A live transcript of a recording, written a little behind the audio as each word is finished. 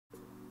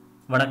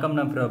வணக்கம்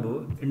நான் பிரபு.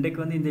 இன்றைக்கு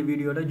வந்து இந்த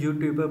வீடியோவில்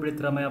யூடியூப்பை எப்படி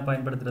திறமையாக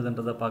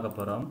பயன்படுத்துறதுன்றதை பார்க்க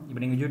போகிறோம். இப்போ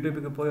நீங்கள்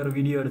யூடியூப்புக்கு போய் ஒரு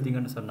வீடியோ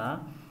எடுத்தீங்கன்னு சொன்னால்,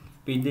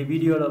 இப்போ இந்த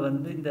வீடியோவில்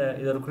வந்து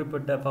இது ஒரு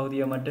குறிப்பிட்ட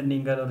பகுதியை மட்டும்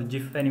நீங்கள் ஒரு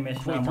ஜிஃப்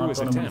அனிமேஷனாக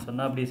மாற்றணும்னு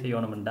சொன்னால் அப்படி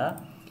செய்யணும்டா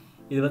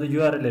இது வந்து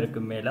யூஆர்எல்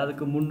இருக்கும் மேலே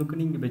அதுக்கு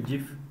முன்னுக்கு நீங்கள் இப்போ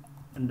ஜிஃப்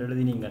என்று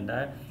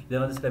எழுதினீங்கண்டா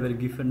இதை வந்து சில பேர்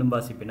கிஃப்ட்னு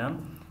வாசிப்பினா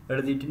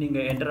எழுதிட்டு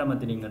நீங்கள் என்டர்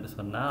அமர்த்தினீங்கன்னு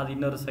சொன்னால் அது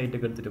இன்னொரு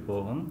சைட்டுக்கு எடுத்துகிட்டு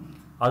போகும்.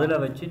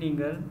 அதில் வச்சு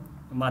நீங்கள்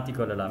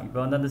மாற்றிக்கொள்ளலாம். இப்போ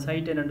வந்து அந்த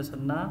சைட் என்னென்னு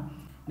சொன்னால்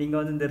நீங்கள்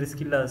வந்து இந்த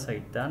ரிஸ்க் இல்லாத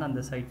சைட் தான். அந்த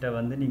சைட்டை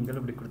வந்து நீங்கள்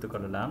இப்படி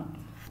கொடுத்துக்கொள்ளலாம்.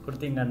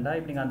 கொடுத்தீங்கண்டா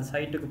இப்போ நீங்கள் அந்த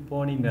சைட்டுக்கு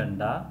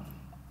போனீங்கண்டா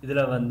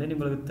இதில் வந்து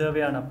உங்களுக்கு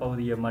தேவையான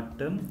பகுதியை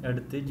மட்டும்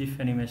எடுத்து ஜிஃப்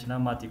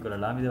அனிமேஷனாக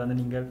மாற்றிக்கொள்ளலாம். இது வந்து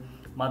நீங்கள்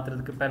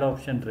மாற்றுறதுக்கு பல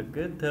ஆப்ஷன்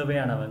இருக்குது.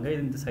 தேவையானவங்க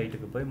இந்த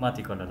சைட்டுக்கு போய்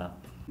மாற்றிக்கொள்ளலாம்.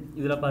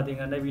 இதில்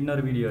பார்த்தீங்கன்னா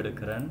இன்னொரு வீடியோ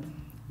எடுக்கிறேன்.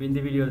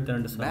 இந்த வீடியோ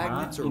எடுத்தேன்னு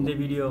சொன்னால் இந்த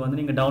வீடியோ வந்து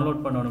நீங்கள்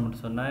டவுன்லோட்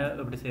பண்ணணும்னு சொன்னால்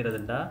எப்படி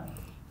செய்கிறதுண்டா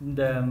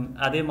இந்த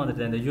அதே மாதிரி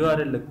தான் இந்த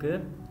யூஆர்எல்லுக்கு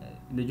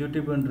இந்த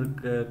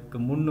யூடியூப்ன்றதுக்கு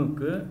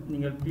முன்னுக்கு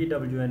நீங்கள்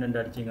PWN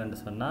அடிச்சிங்கன்னு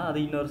சொன்னால் அது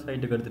இன்னொரு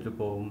சைட்டுக்கு எடுத்துகிட்டு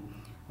போகும்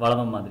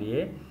வளம்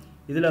மாதிரியே.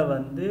 இதில்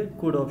வந்து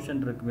கூட ஆப்ஷன்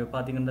இருக்குமே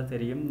பார்த்தீங்கன்னா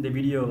தெரியும். இந்த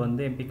வீடியோ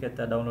வந்து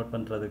MP3 டவுன்லோட்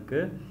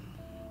பண்ணுறதுக்கு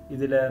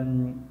இதில்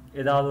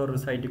ஏதாவது ஒரு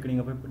சைட்டுக்கு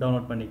நீங்கள் போய்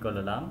டவுன்லோட்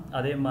பண்ணிக்கொள்ளலாம்.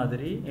 அதே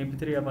மாதிரி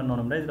MP3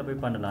 பண்ணணும்னா இதில்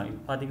போய் பண்ணலாம்.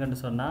 இப்போ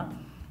பார்த்தீங்கன்னு சொன்னால்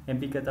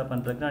MP3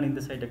 பண்ணுறதுக்கு நான்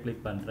இந்த சைட்டை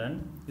கிளிக் பண்ணுறேன்.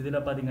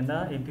 இதில் பார்த்தீங்கன்னா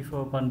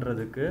MP4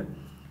 பண்ணுறதுக்கு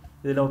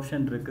இதில்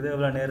ஆப்ஷன் இருக்குது.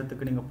 எவ்வளோ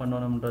நேரத்துக்கு நீங்கள்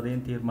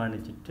பண்ணணுன்றதையும்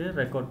தீர்மானிச்சுட்டு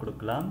ரெக்கார்ட்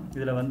கொடுக்கலாம்.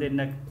 இதில் வந்து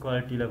என்ன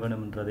குவாலிட்டியில்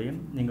வேணும்ன்றதையும்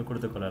நீங்கள்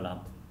கொடுத்துக்கொள்ளலாம்.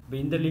 இப்போ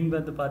இந்த லிங்க்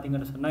வந்து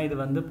பார்த்தீங்கன்னு சொன்னால் இது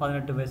வந்து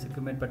 18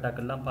 வயசுக்கு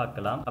மேற்பட்டாக்கெல்லாம்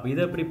பார்க்கலாம். அப்போ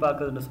இதை எப்படி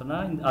பார்க்குறதுன்னு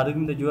சொன்னால்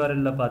அதுக்கு இந்த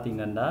யூஆர்எல்ல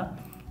பார்த்தீங்கன்னா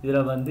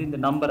இதில் வந்து இந்த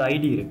நம்பர்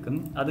ஐடி இருக்கும்.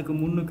 அதுக்கு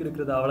முன்னுக்கு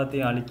இருக்கிறது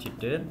அவ்வளோத்தையும்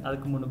அழிச்சிட்டு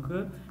அதுக்கு முன்னுக்கு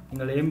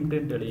நீங்கள்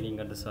M10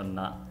 எழுதினீங்கன்னு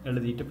சொன்னால்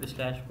எழுதிட்டு இப்போ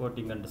ஸ்லாஷ்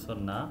போட்டிங்கன்னு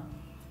சொன்னால்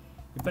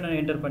இப்போ நான்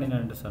என்டர்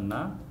பண்ணினேன்னு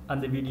சொன்னால்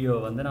அந்த வீடியோ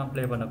வந்து நான்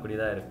ப்ளே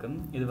பண்ணக்கூடியதாக இருக்கும்.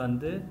 இது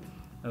வந்து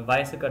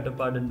வயசு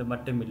கட்டுப்பாடுன்னு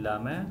மட்டும்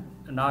இல்லாமல்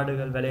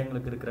நாடுகள்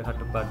விலையங்களுக்கு இருக்கிற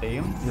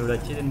கட்டுப்பாட்டையும் இதோட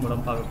வச்சதன்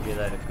மூலம்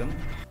பார்க்கக்கூடியதாக இருக்கும்.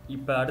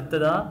 இப்போ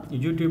அடுத்ததாக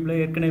யூடியூப்பில்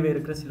ஏற்கனவே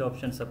இருக்கிற சில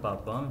ஆப்ஷன்ஸை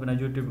பார்ப்போம். இப்போ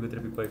நான் யூடியூப்புக்கு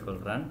திருப்பி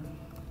போய்க்கொள்கிறேன்.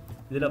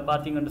 இதில்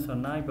பார்த்தீங்கன்னு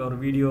சொன்னால் இப்போ ஒரு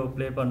வீடியோ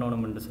ப்ளே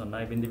பண்ணணும்னு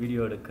சொன்னால் இப்போ இந்த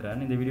வீடியோ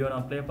எடுக்கிறேன். இந்த வீடியோ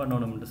நான் ப்ளே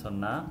பண்ணணும்னு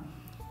சொன்னால்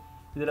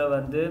இதில்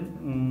வந்து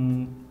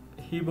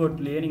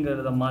கீபோர்ட்லேயே நீங்கள்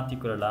இதை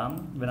மாற்றிக்கொள்ளலாம்.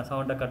 இப்போ நான்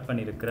சவுண்டை கட்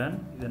பண்ணியிருக்கிறேன்.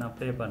 இதை நான்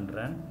ப்ளே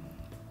பண்ணுறேன்.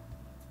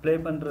 ப்ளே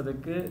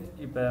பண்ணுறதுக்கு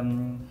இப்போ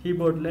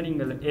கீபோர்டில்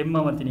நீங்கள் எம்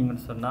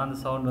அமர்த்தினீங்கன்னு சொன்னால் அந்த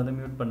சவுண்ட் வந்து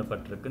மியூட்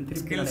பண்ணப்பட்டிருக்கு.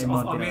 திருப்பி நான் எம்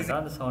அமர்த்தினா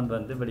அந்த சவுண்ட்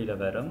வந்து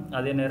வெளியில் வரும்.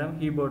 அதே நேரம்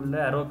கீபோர்டில்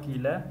அரோ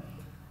கீழே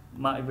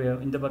இப்போ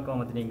இந்த பக்கம்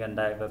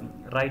அமர்த்தினீங்கண்டா இப்போ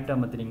ரைட்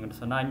அமர்த்தினீங்கன்னு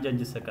சொன்னால்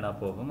 5 செகண்டாக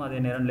போகும். அதே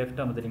நேரம்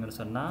லெஃப்ட் அமர்த்தினீங்கன்னு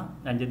சொன்னால்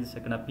 5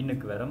 செகண்டாக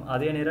பின்னுக்கு வரும்.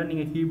 அதே நேரம்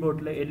நீங்கள்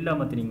கீபோர்டில் எல்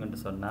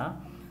அமர்த்தினீங்கன்னு சொன்னால்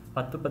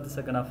 10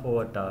 செகண்டாக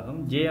ஃபார்வர்ட் ஆகும்.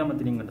 ஜே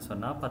அமர்த்தினீங்கன்னு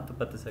சொன்னால்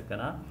 10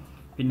 செகண்டாக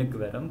பின்னுக்கு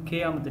வரும். கே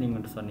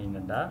அமர்த்தினீங்கன்னு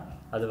சொன்னீங்கன்னா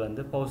அது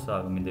வந்து பவுஸ்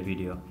ஆகும் இந்த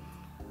வீடியோ.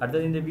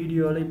 அடுத்தது இந்த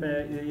வீடியோவில் இப்போ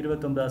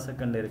 29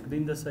 செகண்டில் இருக்குது.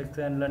 இந்த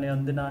செகண்டில்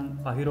வந்து நான்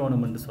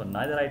பகிரணும்னு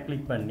சொன்னால் இதை ரைட்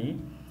கிளிக் பண்ணி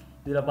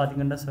இதில்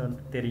பார்த்தீங்கன்னா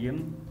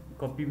தெரியும்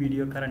காப்பி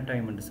வீடியோ கரண்ட்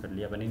டைம்னு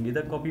சொல்லி. அப்போ நீங்கள்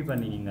இதை காப்பி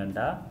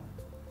பண்ணினீங்கண்டா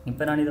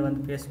இப்போ நான் இதை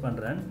வந்து பேஸ்ட்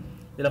பண்ணுறேன்.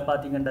 இதில்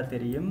பார்த்தீங்கன்னா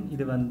தெரியும்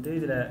இது வந்து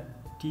இதில்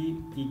T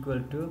 =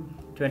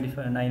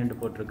 25:9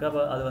 போட்டிருக்கு.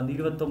 அப்போ அது வந்து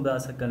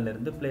 29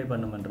 செகண்ட்லேருந்து ப்ளே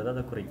பண்ணுமன்றது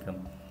அதை குறிக்கும்.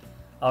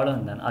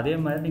 அவ்வளோதான். அதே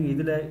மாதிரி நீங்கள்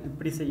இதில்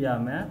இப்படி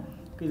செய்யாமல்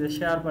இதை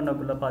ஷேர்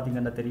பண்ணக்குள்ளே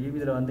பார்த்தீங்கன்னா தெரியும்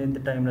இதில் வந்து இந்த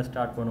டைமில்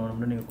ஸ்டார்ட்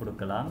பண்ணணும்னு நீங்கள்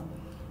கொடுக்கலாம்.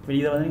 இப்போ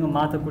இதை வந்து நீங்கள்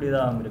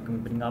மாற்றக்கூடியதாக இருக்கும்.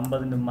 இப்போ நீங்கள்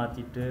 50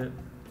 மாற்றிட்டு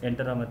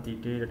என்டர்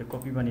அமர்த்திட்டு இல்லாட்டி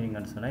காப்பி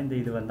பண்ணிங்கன்னு சொன்னால் இந்த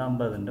இது வந்து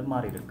 50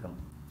 மாறி இருக்கும்.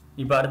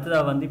 இப்போ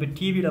அடுத்ததாக வந்து இப்போ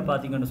டிவியில்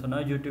பார்த்தீங்கன்னு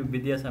சொன்னால் யூடியூப்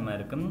வித்தியாசமாக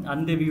இருக்கும்.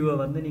 அந்த வியூவை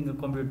வந்து நீங்கள்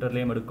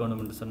கம்ப்யூட்டர்லேயும்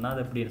எடுக்கணும்னு சொன்னால்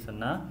அது எப்படின்னு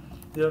சொன்னால்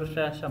இது ஒரு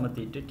ஃப்ளாஷ்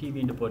அமர்த்திட்டு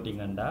டிவின்னு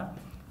போட்டிங்கண்டா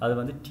அது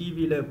வந்து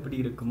டிவியில் எப்படி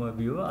இருக்குமோ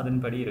வியூ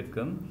அதன்படி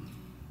இருக்கும்.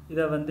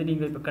 இதை வந்து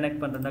நீங்கள் இப்போ கனெக்ட்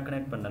பண்ணுறதுனா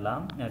கனெக்ட்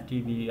பண்ணலாம்.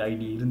 டிவி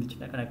ஐடி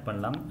இருந்துச்சுன்னா கனெக்ட்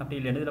பண்ணலாம். அப்படி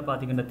இல்லைன்னா இதில்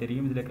பார்த்தீங்கன்னா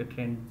தெரியும் இதில் இருக்க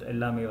ட்ரெண்ட்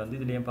எல்லாமே வந்து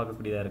இதுலேயும்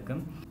பார்க்கக்கூடியதாக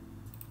இருக்கும்.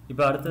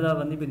 இப்போ அடுத்ததாக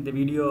வந்து இப்போ இந்த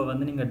வீடியோ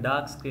வந்து நீங்கள்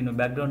டார்க் ஸ்க்ரீன்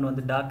பேக்ரவுண்ட்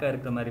வந்து டார்க்காக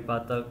இருக்கிற மாதிரி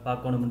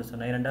பார்க்கணும்னு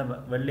சொன்னால் இரண்டா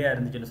வெள்ளையாக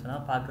இருந்துச்சுன்னு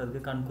சொன்னால்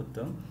பார்க்குறதுக்கு கண்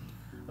குத்தும்.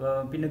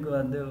 பின்னுக்கு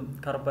வந்து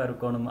கருப்பாக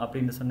இருக்கணும்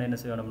அப்படின்னு சொன்னால் என்ன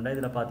செய்யணும்னா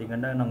இதில்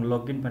பார்த்தீங்கன்னா நான்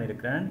லாகின்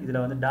பண்ணியிருக்கிறேன்.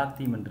 இதில் வந்து டார்க்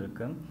தீம்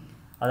இருக்கும்.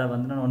 அதை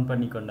வந்து நான் ஒன்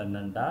பண்ணி கொண்டு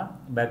வந்தேன்டா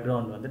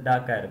பேக்ரவுண்ட் வந்து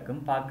டார்க்காக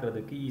இருக்கும்.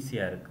 பார்க்குறதுக்கு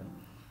ஈஸியாக இருக்கும்.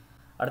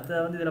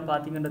 அடுத்ததாக வந்து இதில்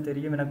பார்த்தீங்கன்னா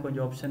தெரியும் எனக்கு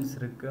கொஞ்சம் ஆப்ஷன்ஸ்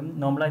இருக்குது.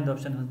 நார்மலாக இந்த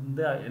ஆப்ஷன்ஸ்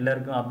வந்து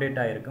எல்லாருக்கும் அப்டேட்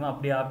ஆகிருக்கும்.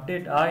 அப்படி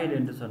அப்டேட் ஆகலை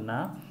என்று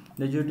சொன்னால்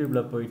இந்த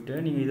யூடியூப்பில் போயிட்டு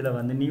நீங்கள் இதில்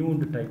வந்து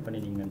நியூன்னு டைப்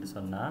பண்ணினீங்கன்னு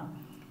சொன்னால்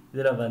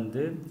இதில்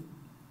வந்து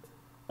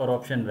ஒரு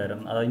ஆப்ஷன்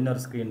வரும். அதாவது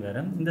இன்னொரு ஸ்க்ரீன்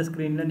வரும். இந்த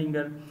ஸ்க்ரீனில்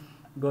நீங்கள்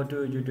கோ டு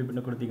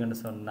யூடியூப்னு கொடுத்தீங்கன்னு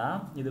சொன்னால்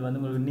இது வந்து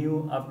உங்களுக்கு நியூ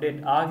அப்டேட்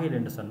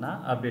ஆகலைன்னு சொன்னால்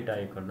அப்டேட்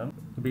ஆகிக்கொள்ளும்.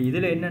 இப்போ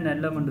இதில் என்ன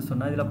நல்லம்னு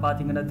சொன்னால் இதில்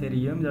பார்த்தீங்கன்னா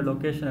தெரியும் இதில்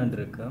லொக்கேஷன்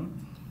இருக்கும்.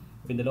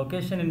 இப்போ இந்த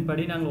லொக்கேஷனின்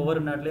படி நாங்கள்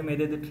ஒவ்வொரு நாட்டிலையும்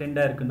எது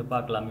ட்ரெண்டாக இருக்குன்னு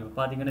பார்க்கலாம். இப்போ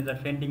பார்த்தீங்கன்னா இதில்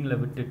ட்ரெண்டிங்கில்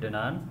விட்டுட்டு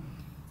நான்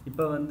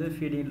இப்போ வந்து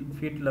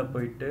ஃபீட்டில்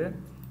போயிட்டு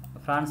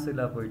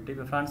ஃப்ரான்ஸில் போயிட்டு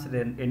இப்போ ஃப்ரான்ஸில்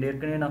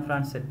ஏற்கனவே நான்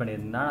ஃப்ரான்ஸ் செட்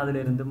பண்ணியிருந்தேன்.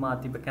 அதிலிருந்து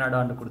மாற்றி இப்போ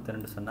கனடான்னு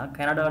கொடுத்தேன்னு சொன்னால்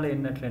கனடாவில்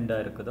என்ன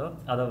ட்ரெண்டாக இருக்குதோ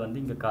அதை வந்து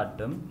இங்கே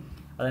காட்டும்.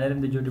 அதே நேரம்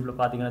இந்த யூடியூப்பில்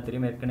பார்த்தீங்கன்னா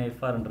தெரியும் ஏற்கனவே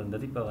FR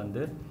இருந்தது. இப்போ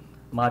வந்து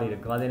மாறி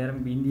இருக்கும். அதே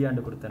நேரம்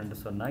இந்தியாண்டு கொடுத்தேன்னு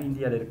சொன்னால்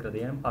இந்தியாவில்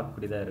இருக்கிறதையும்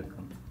பார்க்கக்கூடியதாக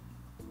இருக்கும்.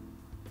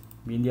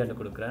 இந்தியாண்டு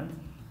கொடுக்குறேன்,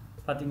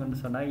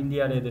 பார்த்தீங்கன்னு சொன்னால்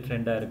இந்தியாவில் எது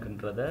ட்ரெண்டாக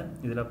இருக்குன்றதை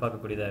இதில்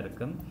பார்க்கக்கூடியதாக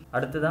இருக்கும்.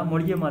 அடுத்ததான்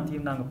மொழியை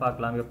மாற்றியும் நாங்கள்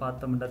பார்க்கலாம். இங்கே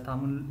பார்த்தோம்னா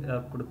தமிழ்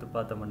கொடுத்து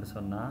பார்த்தோம்னு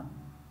சொன்னால்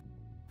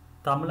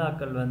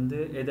தமிழாக்கள் வந்து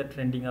எதை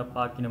ட்ரெண்டிங்காக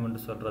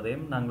பார்க்கணும்னு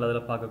சொல்கிறதையும் நாங்கள்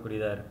அதில்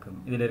பார்க்கக்கூடியதாக இருக்கும்.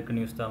 இதில் இருக்க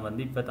நியூஸ் தான்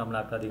வந்து இப்போ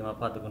தமிழாக்கள் அதிகமாக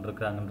பார்த்து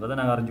கொண்டிருக்கிறாங்கன்றதை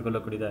நாங்கள் அறிஞ்சு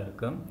கொள்ளக்கூடியதாக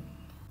இருக்கும்.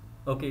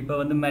 ஓகே, இப்போ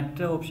வந்து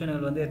மற்ற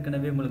ஆப்ஷன்கள் வந்து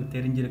ஏற்கனவே உங்களுக்கு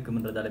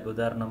தெரிஞ்சிருக்கும்ன்றதால, இப்போ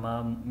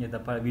உதாரணமாக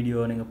இந்த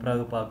வீடியோ நீங்கள்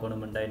பிறகு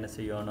பார்க்கணுமெண்டா என்ன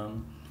செய்யணும்,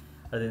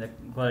 அது இந்த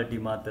குவாலிட்டி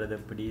மாற்றுறது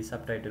எப்படி,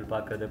 சப்டைட்டில்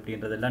பார்க்குறது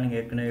அப்படின்றதெல்லாம்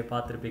நீங்கள் ஏற்கனவே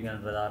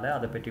பார்த்துருப்பீங்கன்றதால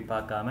அதை பற்றி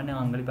பார்க்காம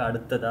நாங்கள் இப்போ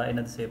அடுத்ததாக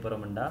என்னது செய்ய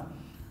போகிறோம்டா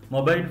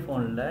மொபைல்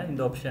ஃபோனில்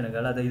இந்த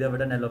ஆப்ஷனுகள் அதை இதை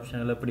விட நல்ல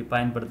ஆப்ஷன்களை எப்படி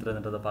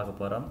பயன்படுத்துறதுன்றதை பார்க்க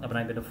போகிறோம். அப்போ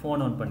நான் இப்போ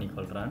ஃபோன் ஆன்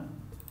பண்ணிக்கொள்கிறேன்.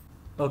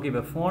 ஓகே,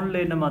 இப்போ ஃபோனில்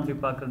என்ன மாதிரி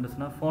பார்க்குறேன்னு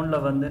சொன்னால்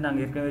ஃபோனில் வந்து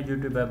நாங்கள் ஏற்கனவே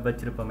யூடியூப் ஆப்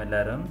வச்சுருப்போம்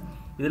எல்லோரும்.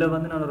 இதில்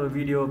வந்து நான் ஒரு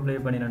வீடியோ ப்ளே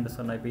பண்ணினேன்னு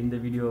சொன்னேன். இப்போ இந்த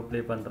வீடியோ ப்ளே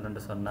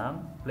பண்ணுறேன்னு சொன்னால்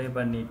ப்ளே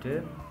பண்ணிவிட்டு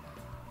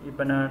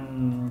இப்போ நான்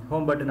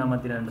ஹோம் பட்டன்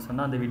அமர்த்தினேன்னு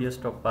சொன்னால் அந்த வீடியோ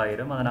ஸ்டாப்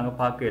ஆகிடும். அதை நாங்கள்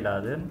பார்க்க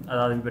இயலாது.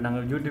 அதாவது இப்போ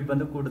நாங்கள் யூடியூப்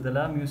வந்து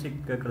கூடுதலாக மியூசிக்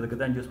கேட்குறதுக்கு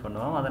தான் யூஸ்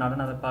பண்ணுவோம். அதனால்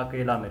நான் அதை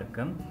பார்க்க இயலாமல்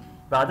இருக்கும்.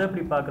 இப்போ அதை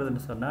எப்படி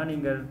பார்க்குறதுன்னு சொன்னால்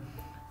நீங்கள்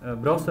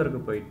ப்ரௌசருக்கு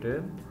போயிட்டு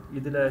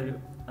இதில்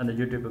அந்த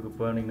யூடியூப்புக்கு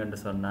போனீங்கன்னு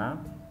சொன்னால்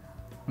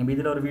இப்போ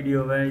இதில் ஒரு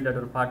வீடியோவை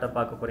இல்லாட்ட ஒரு பாட்டை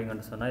பார்க்க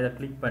போகிறீங்கன்னு சொன்னால் இதை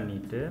கிளிக்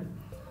பண்ணிவிட்டு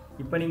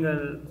இப்போ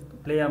நீங்கள்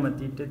ப்ளே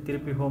அமர்த்திட்டு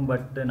திருப்பி ஹோம்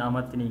பட்டன்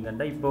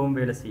அமர்த்தினீங்கன்னா இப்போவும்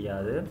வேலை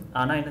செய்யாது.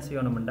 ஆனால் என்ன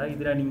செய்யணும்னா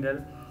இதில் நீங்கள்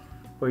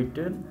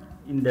போயிட்டு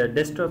இந்த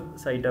டெஸ்க்டாப்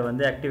சைட்டை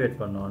வந்து ஆக்டிவேட்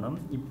பண்ணணும்.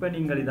 இப்போ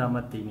நீங்கள் இதை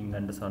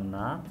அமர்த்தினீங்கன்னு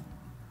சொன்னால்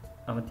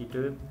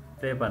அமர்த்திட்டு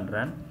ப்ளே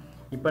பண்ணுறேன்.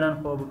 இப்போ நான்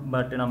ஹோம்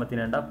பட்டன்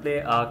அமர்த்தினேன்டா ப்ளே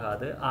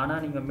ஆகாது.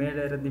 ஆனால் நீங்கள்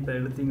மேலே இருந்து இப்போ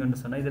எழுத்திங்கன்னு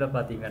சொன்னால் இதில்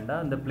பார்த்தீங்கன்னா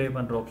அந்த ப்ளே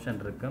பண்ணுற ஆப்ஷன்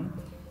இருக்கும்.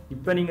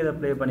 இப்போ நீங்கள் இதை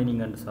ப்ளே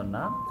பண்ணினீங்கன்னு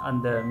சொன்னால்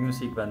அந்த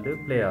மியூசிக் வந்து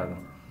ப்ளே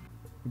ஆகும்.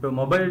 இப்போ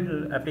மொபைல்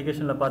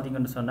அப்ளிகேஷனில்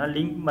பார்த்தீங்கன்னு சொன்னால்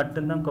லிங்க்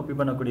மட்டும்தான் காப்பி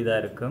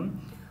பண்ணக்கூடியதாக இருக்கும்.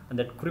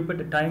 அந்த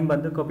குறிப்பிட்ட டைம்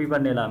வந்து காப்பி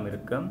பண்ணலாமல்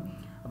இருக்கும்.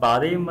 அப்போ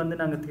அதையும் வந்து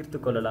நாங்கள் தீர்த்து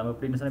கொள்ளலாம்.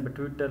 எப்படின்னு சொன்னால் இப்போ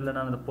ட்விட்டரில்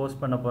நான் அதை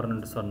போஸ்ட் பண்ண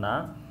போகிறேன்னு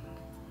சொன்னால்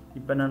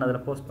இப்போ நான்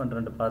அதில் போஸ்ட்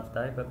பண்ணுறேன்ட்டு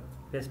பார்த்தா இப்போ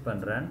பேஸ்ட்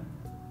பண்ணுறேன்.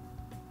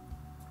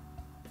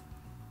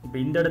 இப்போ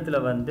இந்த இடத்துல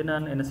வந்து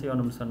நான் என்ன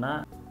செய்யணும்னு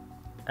சொன்னால்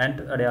அண்ட்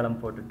அடையாளம்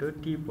போட்டுட்டு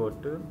டீ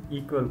போட்டு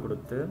ஈக்குவல்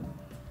கொடுத்து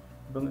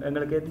இப்போ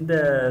எங்களுக்கு எந்த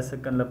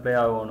செகண்டில் ப்ளே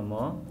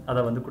ஆகணுமோ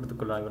அதை வந்து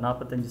கொடுத்துக்கொள்ளலாம். இப்போ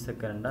 45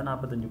 செகண்டா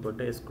 45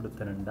 போட்டு எஸ்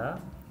கொடுத்தேன்டா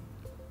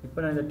இப்போ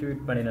நான் இதை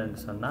ட்வீட் பண்ணினேன்னு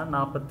சொன்னால்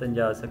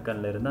 45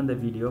 செகண்டில் இருந்து அந்த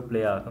வீடியோ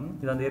ப்ளே ஆகும்.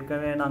 இது வந்து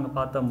ஏற்கனவே நாங்கள்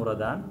பார்த்த முறை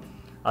தான்.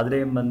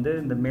 அதுலேயும் வந்து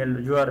இந்த மேல்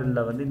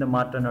யூஆர்எல்லில் வந்து இந்த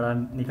மாற்றம்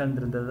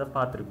நிகழ்ந்திருந்ததை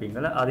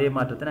பார்த்துருப்பீங்களா, அதே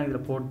மாற்றத்தை நாங்கள்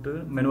இதில் போட்டு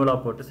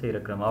மெனுவலாக போட்டு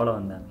செய்யிருக்கிறோம். அவ்வளோ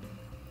வந்தேன்.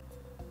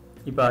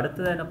 இப்போ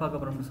அடுத்ததாக என்ன பார்க்க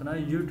போகிறோம்னு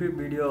சொன்னால் யூடியூப்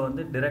வீடியோ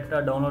வந்து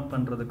டிரெக்டாக டவுன்லோட்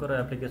பண்ணுறதுக்கு ஒரு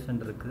அப்ளிகேஷன்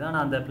இருக்குது.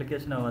 ஆனால் அந்த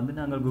அப்ளிகேஷனை வந்து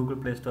நாங்கள் கூகுள்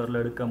ப்ளே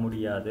ஸ்டோரில் எடுக்க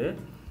முடியாது.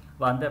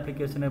 இப்போ அந்த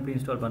அப்ளிகேஷனை எப்படி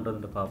இன்ஸ்டால்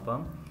பண்ணுறதுன்னு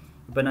பார்ப்போம்.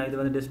 இப்போ நான் இது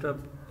வந்து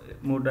டெஸ்க்டாப்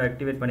மூட்டை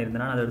ஆக்டிவேட்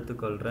பண்ணியிருந்தேன்னா அதை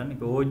எடுத்துக்கொள்கிறேன்.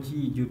 இப்போ ஓஜி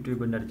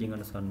யூடியூப்னு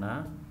அடிச்சிங்கன்னு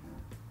சொன்னால்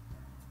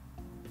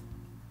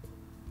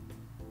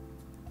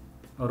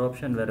ஒரு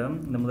ஆப்ஷன் வரும்.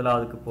 இந்த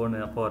முதலாவதுக்கு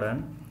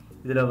போகிறேன்.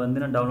 இதில்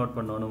வந்து நான் டவுன்லோட்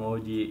பண்ணணும்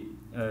ஓஜி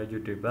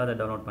யூடியூப்பை. அதை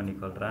டவுன்லோட்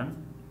பண்ணிக்கொள்கிறேன்.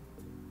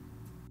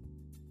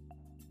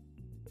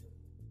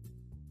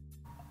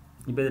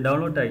 இப்போ இது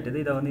டவுன்லோட் ஆகிட்டது.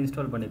 இதை வந்து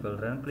இன்ஸ்டால்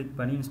பண்ணிக்கொள்கிறேன். கிளிக்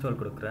பண்ணி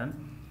இன்ஸ்டால் கொடுக்குறேன்.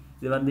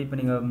 இது வந்து இப்போ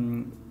நீங்கள்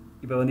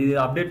இப்போ வந்து இது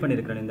அப்டேட்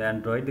பண்ணியிருக்கிறேன் இந்த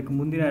ஆண்ட்ராய்டு. இதுக்கு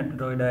முந்தின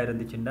ஆண்ட்ராய்டாக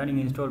இருந்துச்சுன்னா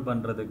நீங்கள் இன்ஸ்டால்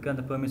பண்ணுறதுக்கு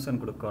அந்த பெர்மிஷன்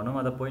கொடுக்கணும்.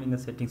 அதை போய்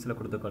நீங்கள் செட்டிங்ஸில்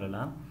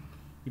கொடுத்துக்கொள்ளலாம்.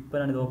 இப்போ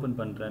நான் இதை ஓப்பன்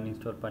பண்ணுறேன்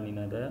இன்ஸ்டால்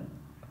பண்ணினதை.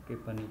 ஓகே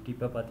பண்ணிவிட்டு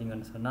இப்போ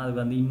பார்த்தீங்கன்னு சொன்னால் அது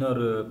வந்து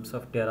இன்னொரு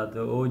சாஃப்ட்வேர்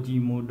அது ஓஜி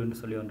மூடுன்னு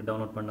சொல்லி வந்து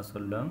டவுன்லோட் பண்ண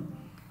சொல்லும்.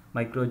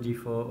 மைக்ரோ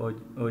G4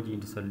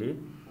 ஓஜின்னு சொல்லி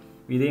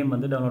இதையும்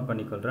வந்து டவுன்லோட்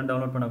பண்ணிக்கொள்கிறேன்.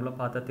 டவுன்லோட் பண்ணக்குள்ள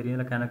பார்த்தா தெரியும்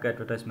இதில் கணக்கு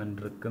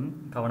அட்வர்டைஸ்மெண்ட் இருக்கும்.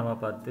 கவனமாக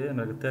பார்த்து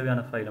உங்களுக்கு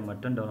தேவையான ஃபைலை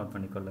மட்டும் டவுன்லோட்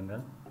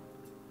பண்ணிக்கொள்ளுங்கள்.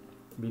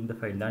 இந்த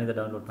ஃபைல் தான் இதை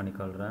டவுன்லோட்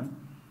பண்ணிக்கொள்கிறேன்.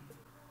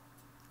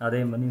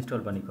 அதையும் வந்து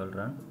இன்ஸ்டால்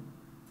பண்ணிக்கொள்கிறேன்.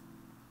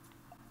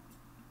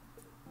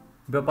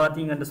 இப்போ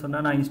பார்த்தீங்கன்னு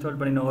சொன்னால் நான் இன்ஸ்டால்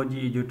பண்ணின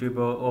ஓஜி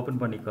யூடியூப்பை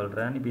ஓப்பன்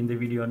பண்ணிக்கொள்கிறேன். இப்போ இந்த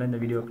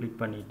வீடியோ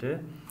கிளிக் பண்ணிவிட்டு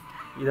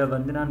இதை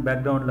வந்து நான்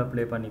பேக்ரவுண்டில்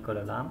ப்ளே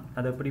பண்ணிக்கொள்ளலாம்.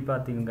 அது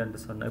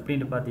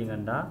எப்படின்னு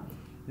பார்த்தீங்கன்னா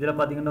இதில்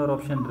பார்த்தீங்கன்னா ஒரு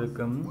ஆப்ஷன்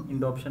இருக்கும்.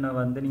 இந்த ஆப்ஷனை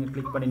வந்து நீங்கள்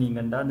கிளிக்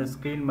பண்ணினீங்கன்னா அந்த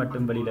ஸ்க்ரீன்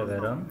மட்டும் வெளியில்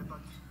வரும்.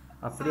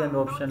 அப்படி அந்த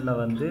ஆப்ஷனில்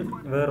வந்து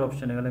வேறு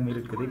ஆப்ஷனுகளும்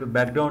இருக்குது. இப்போ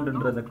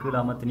பேக்ரவுண்டுன்றதை கீழே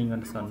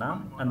அமர்த்தினீங்கன்னு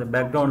சொன்னால் அந்த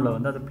பேக்ரவுண்டில்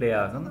வந்து அது ப்ளே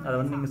ஆகும். அதை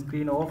வந்து நீங்கள்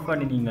ஸ்க்ரீனை ஆஃப்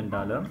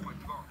பண்ணினீங்கன்றாலும்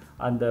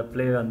அந்த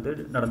ப்ளே வந்து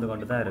நடந்து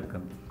கொண்டு தான்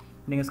இருக்கும்.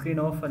 நீங்கள்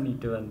ஸ்க்ரீன் ஆஃப்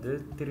பண்ணிவிட்டு வந்து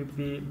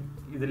திருப்பி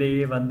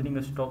இதிலேயே வந்து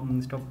நீங்கள்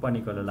ஸ்டாப்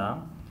பண்ணிக்கொள்ளலாம்,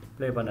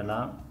 ப்ளே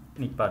பண்ணலாம்,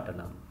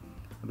 நிப்பாட்டலாம்.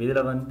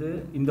 இதில் வந்து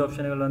இந்த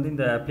ஆப்ஷன்கள் வந்து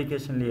இந்த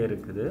அப்ளிகேஷன்லேயே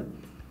இருக்குது.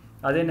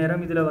 அதே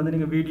நேரம் இதில் வந்து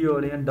நீங்கள்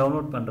வீடியோலையும்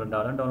டவுன்லோட்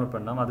பண்ணுறதாலும் டவுன்லோட்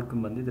பண்ணலாம்.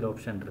 அதுக்கும் வந்து இதில்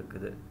ஆப்ஷன்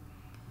இருக்குது.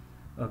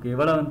 ஓகே,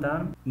 இவ்வளவு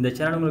தான். இந்த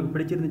சேனல் உங்களுக்கு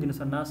பிடிச்சிருந்துச்சுன்னு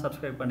சொன்னால்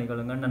சப்ஸ்கிரைப்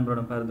பண்ணிக்கொள்ளுங்கள்,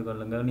 நண்பருடன் பகிர்ந்து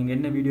கொள்ளுங்கள். நீங்கள்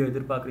என்ன வீடியோ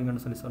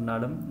எதிர்பார்க்குறீங்கன்னு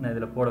சொன்னாலும் நான்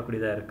இதில்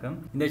போடக்கூடியதாக இருக்கும்.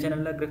 இந்த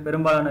சேனலில்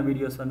பெரும்பாலான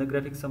வீடியோஸ் வந்து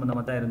கிராஃபிக்ஸ்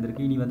சம்மந்தமாக தான்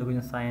இருந்திருக்கு. இனி வந்து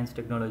கொஞ்சம் சயின்ஸ்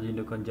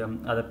டெக்னாலஜின்னு கொஞ்சம்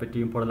அதை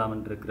பற்றியும்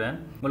போடலாம்னு இருக்கிறேன்.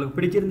 உங்களுக்கு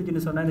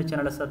பிடிச்சிருந்துச்சுன்னு சொன்னால் இந்த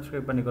சேனலை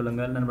சப்ஸ்கிரைப்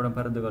பண்ணிக்கொள்ளுங்கள், நண்பருடன்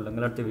பகிர்ந்து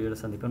கொள்ளுங்கள். அடுத்த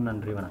வீடியோவில் சந்திப்போம்.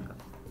 நன்றி,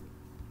 வணக்கம்.